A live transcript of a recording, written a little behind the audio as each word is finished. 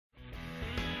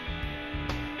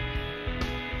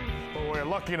We're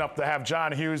lucky enough to have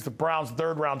John Hughes, the Browns'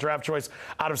 third-round draft choice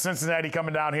out of Cincinnati,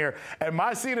 coming down here. And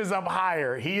my seat is up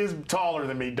higher. He is taller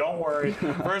than me. Don't worry.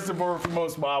 First and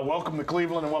foremost, welcome to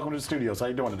Cleveland and welcome to the studios. How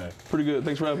you doing today? Pretty good.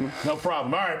 Thanks for having me. No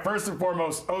problem. All right. First and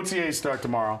foremost, OTAs start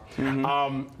tomorrow.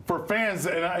 For fans,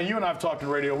 and you and I have talked on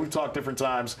radio. We've talked different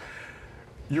times.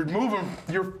 You're moving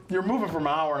from an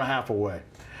hour and a half away.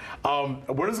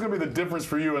 What is going to be the difference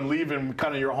for you in leaving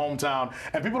kind of your hometown?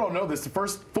 And people don't know this. The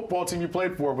first football team you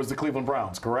played for was the Cleveland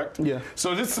Browns, correct? Yeah.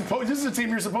 So this is a team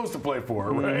you're supposed to play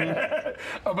for, right?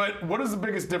 But what is the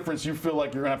biggest difference you feel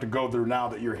like you're going to have to go through now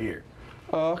that you're here?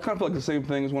 I kind of feel like the same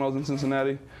thing as when I was in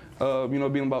Cincinnati. You know,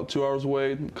 being about 2 hours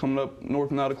away, coming up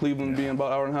north and out of Cleveland, being about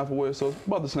an hour and a half away, so it's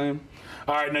about the same.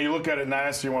 All right, now you look at it, and I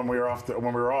asked you when we were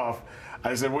off,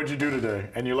 I said, "What'd you do today?"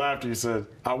 And you laughed. And you said,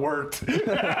 "I worked."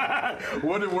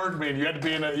 What did work mean? You had to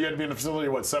be in a facility.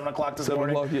 What, 7 o'clock this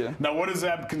morning? 7 o'clock, yeah. Now, what does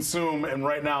that consume? And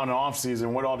right now in the off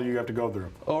season, what all do you have to go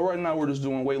through? Right now we're just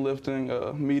doing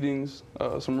weightlifting, meetings,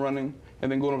 some running,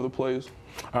 and then going over the plays.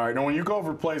 All right. Now, when you go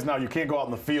over plays now, you can't go out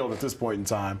in the field at this point in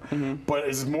time. But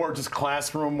is it more just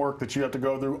classroom work that you have to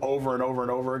go through over and over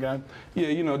and over again? Yeah,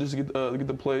 you know, just to get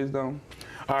the plays down.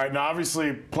 All right, now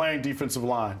obviously playing defensive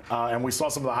line, and we saw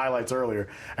some of the highlights earlier,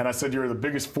 and I said you were the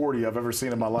biggest 40 I've ever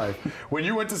seen in my life. When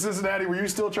you went to Cincinnati, were you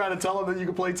still trying to tell them that you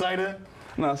could play tight end?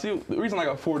 Nah, see, the reason I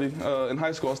got 40, in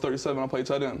high school I was 37, I played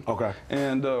tight end. Okay.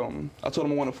 And I told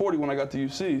them I wanted 40 when I got to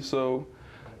UC, so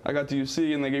I got to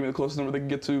UC and they gave me the closest number they could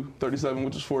get to, 37,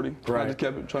 which is 40. Right. I just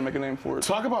kept it, trying to make a name for it.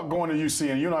 Talk about going to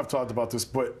UC, and you and I have talked about this,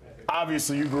 but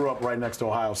obviously, you grew up right next to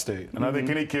Ohio State. And I think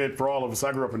any kid, for all of us,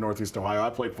 I grew up in Northeast Ohio. I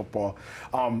played football.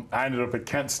 I ended up at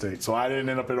Kent State, so I didn't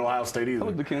end up at Ohio State either. I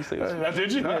went to Kent State.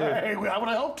 Did you? Hey, I would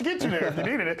have helped to get you there if you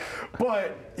needed it.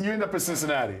 But you end up at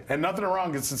Cincinnati. And nothing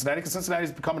wrong with Cincinnati, because Cincinnati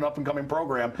is becoming an up-and-coming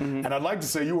program. And I'd like to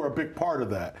say you were a big part of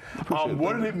that.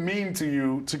 What did it mean to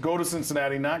you to go to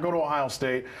Cincinnati, not go to Ohio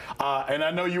State? And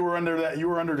I know you were under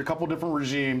a couple different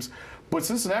regimes. But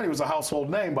Cincinnati was a household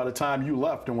name by the time you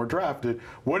left and were drafted.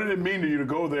 What did it mean to you to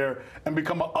go there and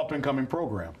become an up-and-coming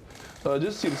program? Just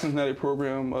to see the Cincinnati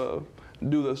program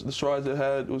do the strides it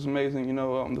had, it was amazing. You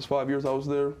know, this 5 years I was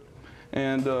there.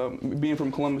 And being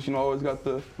from Columbus, you know, I always got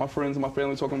my friends and my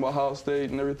family talking about Ohio State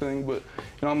and everything. But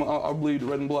you know, I bleed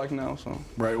red and black now. So.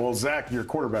 Right. Well, Zach, your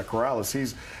quarterback, Corrales,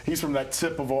 he's from that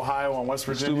tip of Ohio and West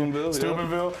Virginia.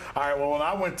 Steubenville. Yeah. All right. Well, when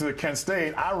I went to Kent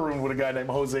State, I roomed with a guy named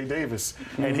Jose Davis,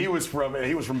 and he was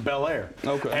from Bel Air.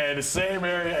 Okay. And the same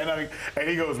area. And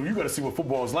he goes, "Well, you got to see what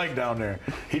football is like down there."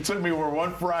 He took me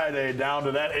one Friday down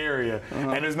to that area,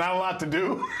 and there's not a lot to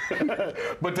do,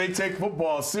 but they take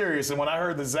football serious. And when I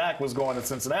heard that Zach was going to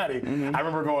Cincinnati, I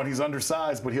remember going, he's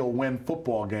undersized, but he'll win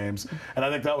football games. And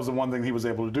I think that was the one thing he was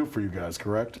able to do for you guys,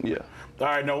 correct? Yeah. All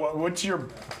right, now, when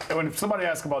somebody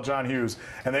asks about John Hughes,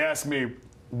 and they ask me,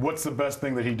 what's the best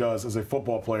thing that he does as a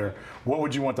football player, what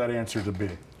would you want that answer to be?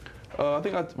 I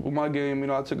think with my game, you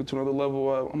know, I took it to another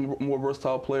level. I'm a more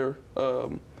versatile player.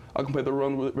 I can play the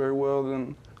run very well,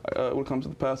 and when it comes to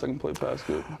the pass, I can play pass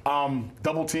good.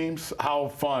 Double teams, how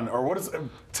fun? Or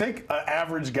take an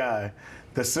average guy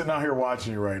that's sitting out here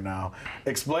watching you right now,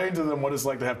 explain to them what it's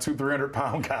like to have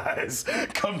 300-pound guys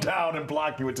come down and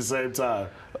block you at the same time.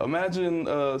 Imagine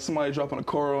somebody dropping a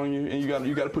car on you, and you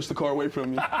got to push the car away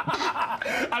from you.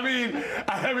 I mean,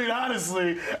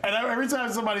 honestly, and every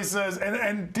time somebody says,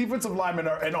 and defensive linemen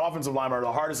and offensive linemen are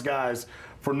the hardest guys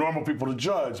for normal people to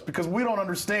judge, because we don't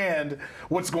understand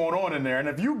what's going on in there. And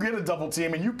if you get a double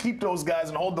team and you keep those guys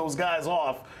and hold those guys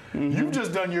off, you've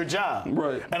just done your job.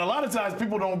 Right. And a lot of times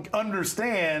people don't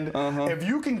understand if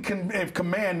you can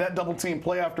command that double team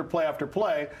play after play after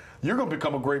play, you're going to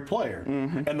become a great player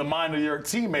in the mind of your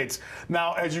teammates.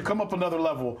 Now, as you come up another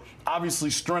level,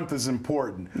 obviously strength is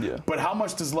important. Yeah. But how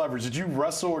much does leverage? Did you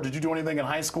wrestle, or did you do anything in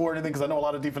high school or anything? Because I know a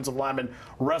lot of defensive linemen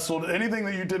wrestled. Anything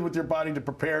that you did with your body to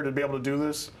prepare to be able to do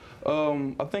this?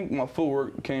 I think my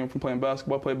footwork came from playing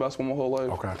basketball. I played basketball my whole life.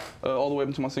 Okay. All the way up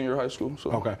until my senior year of high school.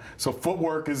 So. Okay. So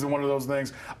footwork is one of those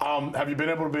things. Have you been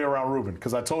able to be around Ruben?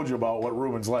 Because I told you about what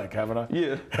Ruben's like, haven't I?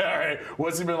 Yeah. All right.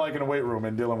 What's he been like in the weight room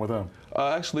and dealing with him?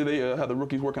 Actually, they had the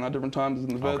rookies working out different times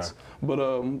than the vets. Okay.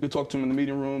 But we talk to him in the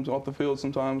meeting rooms, off the field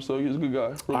sometimes. So he's a good guy,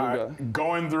 real good guy.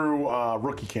 Going through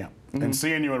rookie camp. And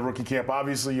seeing you in rookie camp,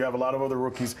 obviously you have a lot of other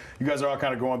rookies. You guys are all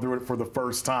kind of going through it for the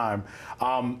first time.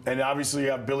 And obviously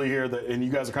you have Billy here, and you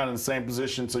guys are kind of in the same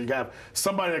position. So you have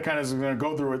somebody that kind of is going to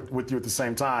go through it with you at the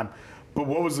same time. But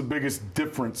what was the biggest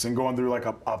difference in going through like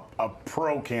a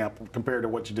pro camp compared to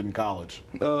what you did in college?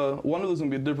 One of those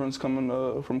going to be a difference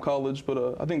coming from college,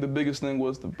 but I think the biggest thing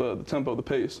was the tempo, the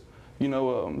pace. You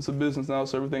know, it's a business now,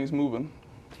 so everything's moving.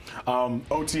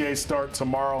 OTA start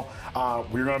tomorrow.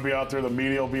 We're going to be out there. The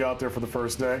media will be out there for the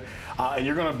first day. And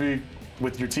you're going to be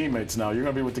with your teammates now. You're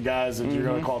going to be with the guys that you're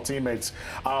going to call teammates.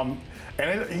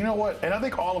 You know what? And I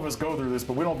think all of us go through this,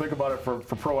 but we don't think about it for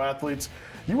pro athletes.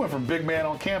 You went from big man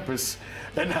on campus,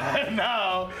 and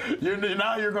now you're going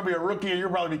to be a rookie, and you'll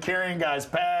probably be carrying guys'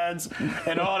 pads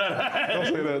and all that. Don't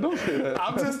say that. Don't say that.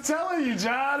 I'm just telling you,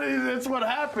 John. That's what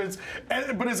happens.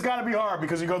 But it's got to be hard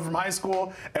because you go from high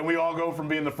school, and we all go from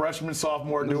being the freshman,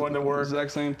 sophomore, doing the work.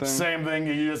 Exact same thing. Same thing.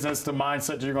 That's the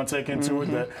mindset that you're going to take into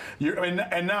it. That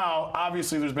and now,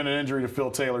 obviously, there's been an injury to Phil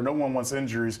Taylor. No one wants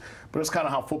injuries, but it's kind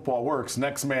of how football works.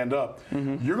 Next man up.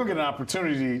 You're going to get an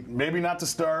opportunity, maybe not to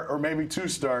start or maybe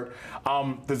to start.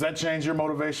 Does that change your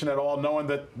motivation at all, knowing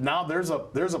that now there's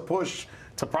a push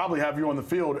to probably have you on the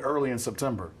field early in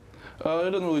September? It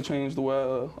doesn't really change the way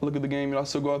I look at the game. I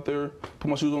still go out there, put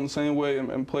my shoes on the same way,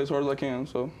 and play as hard as I can.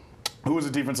 So, who was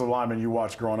a defensive lineman you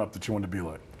watched growing up that you wanted to be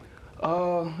like?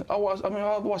 I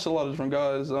watched a lot of different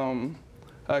guys.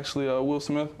 Actually, Will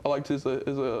Smith. I liked his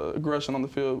aggression on the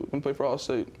field and played for Ohio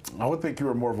State. I would think you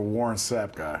were more of a Warren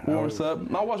Sapp guy. Warren Sapp?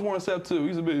 No, I watched Warren Sapp too.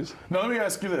 He's a beast. Now, let me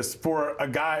ask you this. For a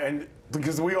guy, and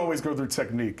because we always go through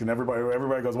technique, and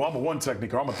everybody goes, well, I'm a 1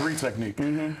 technique or I'm a 3 technique.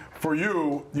 For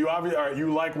you obviously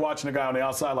you like watching a guy on the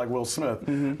outside like Will Smith.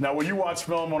 Now, when you watch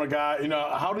film on a guy,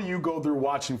 how do you go through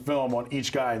watching film on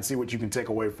each guy and see what you can take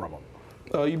away from him?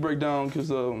 You break down because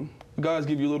guys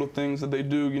give you little things that they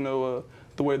do,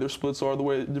 the way their splits are, the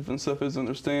way different stuff is in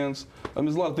their stance.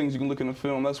 There's a lot of things you can look in the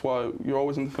film. That's why you're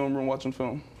always in the film room watching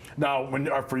film. Now,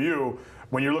 for you,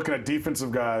 when you're looking at defensive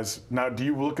guys, now do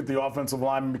you look at the offensive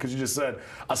lineman? Because you just said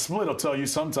a split will tell you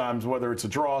sometimes whether it's a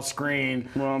draw, screen,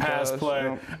 pass play.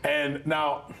 Yeah. And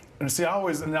now, see,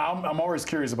 I'm always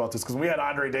curious about this because we had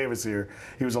Andre Davis here.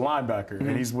 He was a linebacker,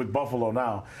 and he's with Buffalo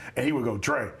now. And he would go,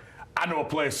 Dre, I know a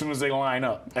play as soon as they line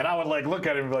up. And I would look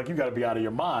at him and be like, you got to be out of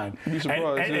your mind. You'd be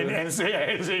surprised.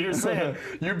 So you're saying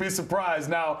you'd be surprised.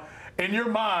 Now, in your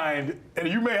mind, and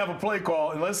you may have a play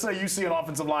call, and let's say you see an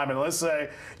offensive lineman, and let's say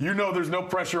there's no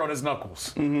pressure on his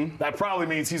knuckles. That probably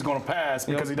means he's going to pass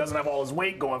because he doesn't have all his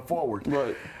weight going forward.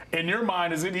 Right. In your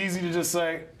mind, is it easy to just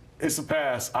say, it's a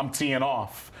pass, I'm teeing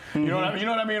off? You know what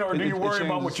I mean? Or do you worry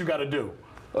about what you got to do?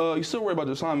 You still worry about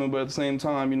your assignment, but at the same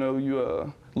time,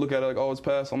 you look at it like, oh, it's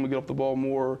pass, I'm going to get off the ball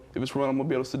more. If it's run, I'm going to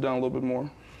be able to sit down a little bit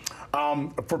more.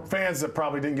 For fans that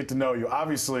probably didn't get to know you,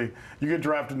 obviously, you get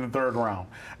drafted in the 3rd round.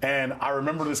 And I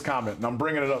remember this comment, and I'm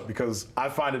bringing it up because I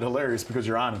find it hilarious because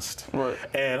you're honest. Right.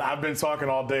 And I've been talking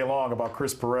all day long about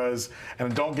Chris Perez,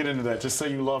 and don't get into that. Just say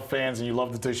you love fans and you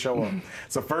love that they show up.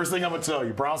 It's the first thing I'm going to tell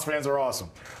you. Browns fans are awesome.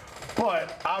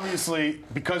 But obviously,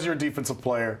 because you're a defensive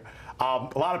player, a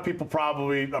lot of people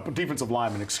probably, defensive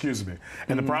linemen, excuse me.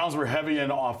 And the Browns were heavy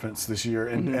in offense this year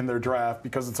in their draft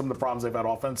because of some of the problems they've had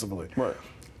offensively. Right.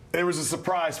 It was a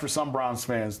surprise for some Browns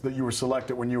fans that you were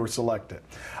selected when you were selected.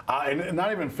 And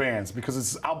not even fans,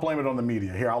 because I'll blame it on the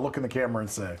media. Here, I'll look in the camera and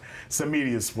say, it's the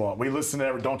media's fault. We listen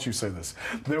to don't you say this.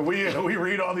 We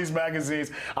read all these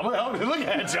magazines. I'm going to help you. Look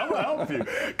at you. I'm going to help you.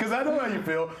 Because I know how you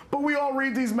feel. But we all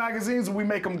read these magazines and we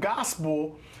make them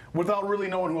gospel without really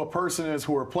knowing who a person is,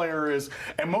 who a player is.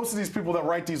 And most of these people that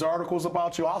write these articles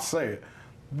about you, I'll say it,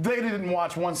 they didn't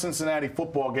watch one Cincinnati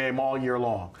football game all year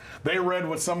long. They read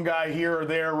what some guy here or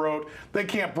there wrote. They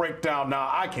can't break down. Now,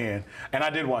 I can, and I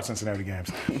did watch Cincinnati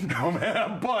games.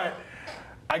 But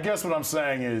I guess what I'm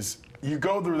saying is you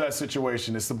go through that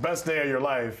situation. It's the best day of your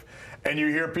life, and you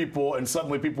hear people, and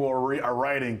suddenly people are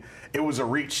writing, it was a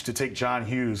reach to take John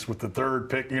Hughes with the 3rd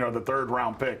pick, the 3rd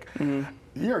round pick.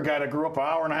 You're a guy that grew up an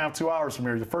hour and a half, 2 hours from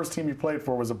here. The first team you played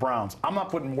for was the Browns. I'm not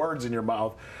putting words in your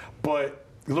mouth, but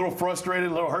a little frustrated,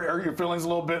 a little hurt your feelings a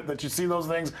little bit that you see those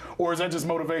things, or is that just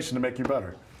motivation to make you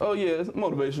better? Oh yeah, it's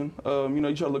motivation. You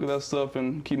try to look at that stuff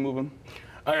and keep moving.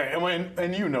 All right,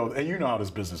 and you know how this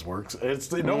business works.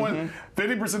 It's no one.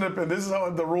 50% of this is how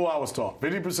the rule I was taught.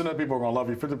 50% of the people are going to love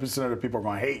you. 50% of the people are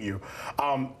going to hate you.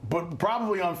 But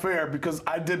probably unfair because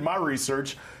I did my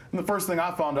research, and the first thing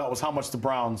I found out was how much the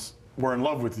Browns were in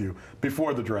love with you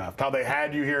before the draft, how they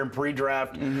had you here in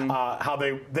pre-draft, how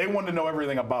they wanted to know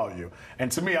everything about you.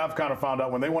 And to me, I've kind of found out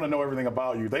when they want to know everything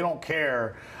about you, they don't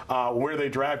care where they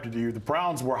drafted you. The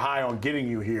Browns were high on getting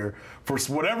you here for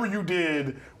whatever you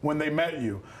did when they met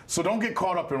you. So don't get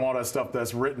caught up in all that stuff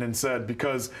that's written and said,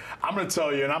 because I'm going to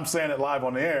tell you, and I'm saying it live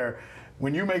on the air,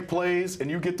 when you make plays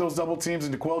and you get those double teams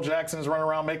and DeQuell Jackson is running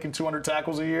around making 200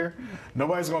 tackles a year,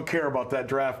 nobody's going to care about that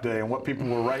draft day and what people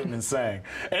were writing and saying.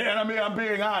 And I mean, I'm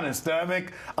being honest. And I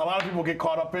think a lot of people get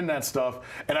caught up in that stuff.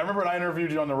 And I remember I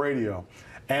interviewed you on the radio.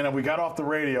 And we got off the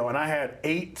radio, and I had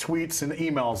 8 tweets and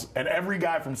emails. And every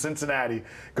guy from Cincinnati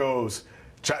goes,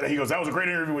 He goes, that was a great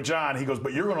interview with John. He goes,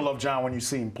 but you're going to love John when you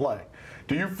see him play.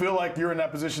 Do you feel like you're in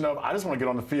that position of, I just want to get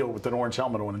on the field with an orange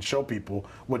helmet on and show people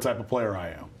what type of player I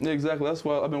am? Yeah, exactly. That's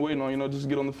what I've been waiting on, just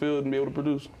get on the field and be able to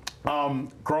produce.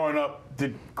 Growing up,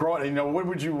 what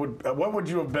would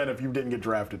you have been if you didn't get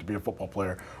drafted to be a football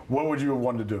player? What would you have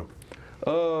wanted to do?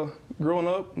 Growing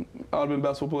up, I'd have been a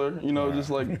basketball player.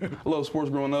 Just like I love sports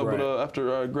growing up. Right. But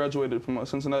after I graduated from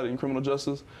Cincinnati in criminal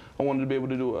justice, I wanted to be able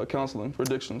to do counseling for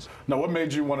addictions. Now, what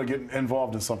made you want to get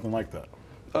involved in something like that?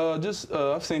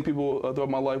 I've seen people throughout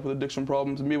my life with addiction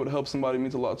problems, and be able to help somebody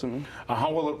means a lot to me.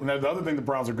 Now, the other thing the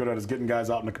Browns are good at is getting guys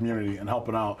out in the community and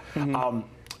helping out.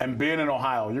 And being in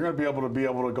Ohio, you're going to be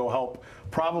able to go help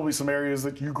probably some areas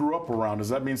that you grew up around. Does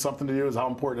that mean something to you? How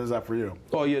important is that for you?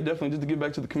 Oh yeah, definitely. Just to give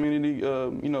back to the community,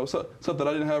 stuff that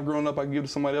I didn't have growing up, I can give to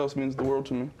somebody else means the world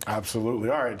to me. Absolutely.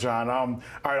 All right, John. All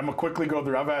right, I'm gonna quickly go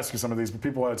through. I've asked you some of these, but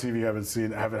people on TV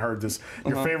haven't heard this.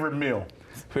 Your favorite meal?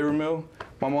 Favorite meal?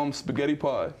 My mom's spaghetti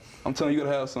pie. I'm telling you, you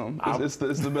gotta have some. It's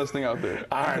the best thing out there.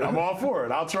 All right, I'm all for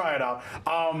it. I'll try it out.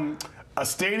 A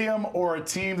stadium or a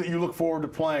team that you look forward to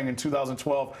playing in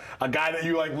 2012? A guy that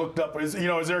you looked up? Is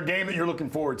there a game that you're looking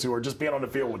forward to, or just being on the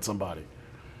field with somebody?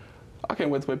 I can't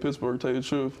wait to play Pittsburgh, to tell you the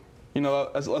truth.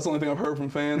 That's the only thing I've heard from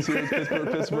fans here in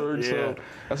Pittsburgh, so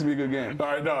that's going to be a good game. All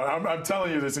right, no, I'm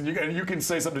telling you this, and you can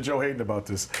say something to Joe Hayden about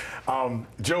this.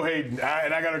 Joe Hayden,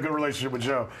 and I got a good relationship with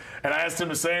Joe, and I asked him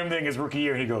the same thing his rookie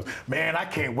year, and he goes, man, I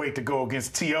can't wait to go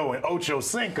against T.O. and Ocho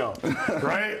Cinco,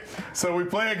 right? So we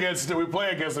play against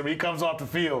him, he comes off the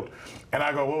field, and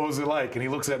I go, what was it like? And he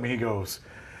looks at me, he goes,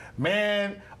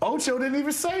 man, Ocho didn't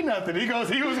even say nothing. He goes,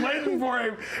 he was waiting for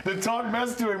him to talk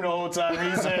mess to him the whole time.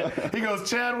 He goes,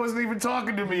 Chad wasn't even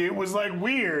talking to me. It was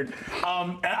weird.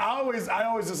 And I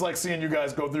always just like seeing you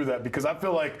guys go through that, because I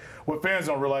feel like what fans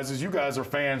don't realize is you guys are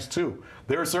fans too.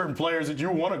 There are certain players that you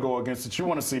want to go against, that you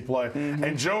want to see play.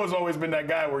 And Joe has always been that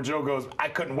guy where Joe goes, I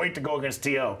couldn't wait to go against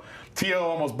T.O. T.O.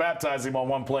 almost baptized him on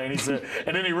one play, and he said,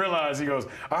 and then he realized, he goes,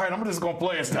 all right, I'm just going to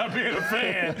play and stop being a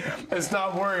fan and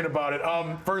stop worrying about it.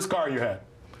 First car you had?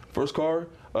 First car,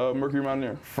 Mercury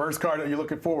Mountaineer. First car that you're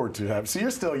looking forward to have. See,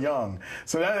 you're still young,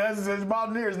 so that's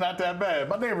Mountaineer is not that bad.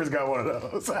 My neighbor's got one of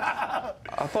those. I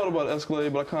thought about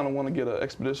Escalade, but I kind of want to get an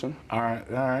Expedition. All right,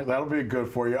 that'll be good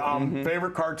for you.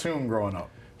 Favorite cartoon growing up?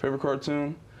 Favorite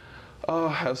cartoon? I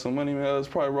have so many, man. It's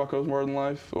probably Rocko's Modern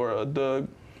Life or Doug.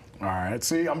 All right.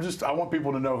 See, I want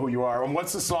people to know who you are. And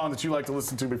what's the song that you like to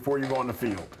listen to before you go on the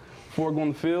field? Before I go on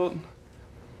the field?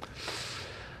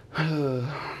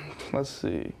 Let's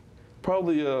see.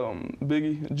 Probably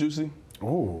Biggie, Juicy.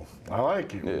 Ooh, I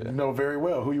like you. Yeah. You know very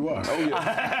well who you are. Oh,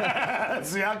 yeah.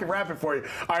 See, I can rap it for you.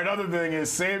 All right, another thing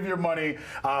is save your money.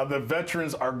 The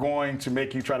veterans are going to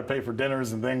make you try to pay for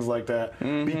dinners and things like that.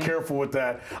 Be careful with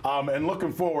that. And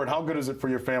looking forward, how good is it for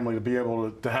your family to be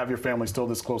able to have your family still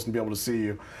this close and be able to see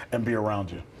you and be around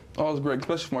you? Oh, it was great,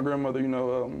 especially for my grandmother.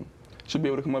 She'll be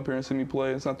able to come up here and see me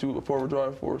play. It's not too far of a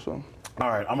drive for her, so. All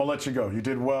right, I'm going to let you go. You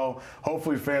did well.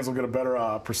 Hopefully fans will get a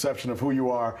better perception of who you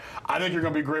are. I think you're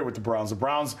going to be great with the Browns. The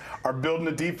Browns are building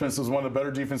a defense. It was one of the better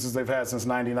defenses they've had since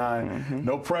 '99.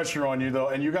 No pressure on you, though.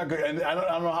 And you got good. And I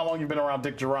don't know how long you've been around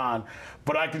Dick Duran,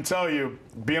 but I can tell you,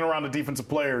 being around the defensive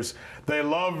players, they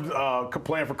loved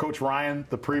playing for Coach Ryan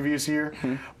the previous year.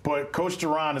 But Coach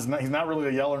Duran, he's not really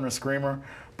a yeller and a screamer.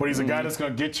 But he's a guy that's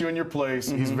going to get you in your place.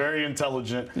 He's very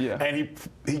intelligent. And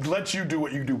he lets you do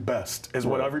what you do best, is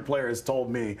what every player has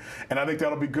told me. And I think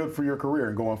that'll be good for your career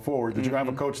and going forward, that you have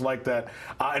a coach like that.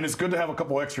 And it's good to have a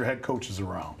couple extra head coaches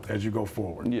around as you go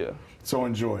forward. Yeah. So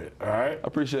enjoy it, all right? I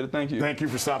appreciate it. Thank you. Thank you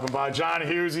for stopping by. John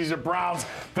Hughes, he's your Browns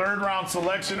third-round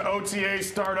selection. OTA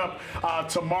start up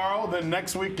tomorrow. Then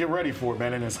next week, get ready for it,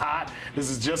 man. And it's hot.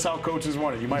 This is just how coaches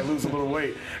want it. You might lose a little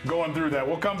weight going through that.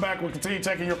 We'll come back. We'll continue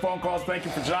taking your phone calls. Thank you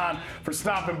for John for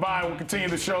stopping by. We'll continue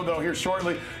the show, though, here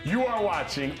shortly. You are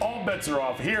watching All Bets Are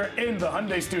Off here in the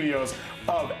Hyundai Studios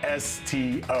of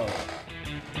STO.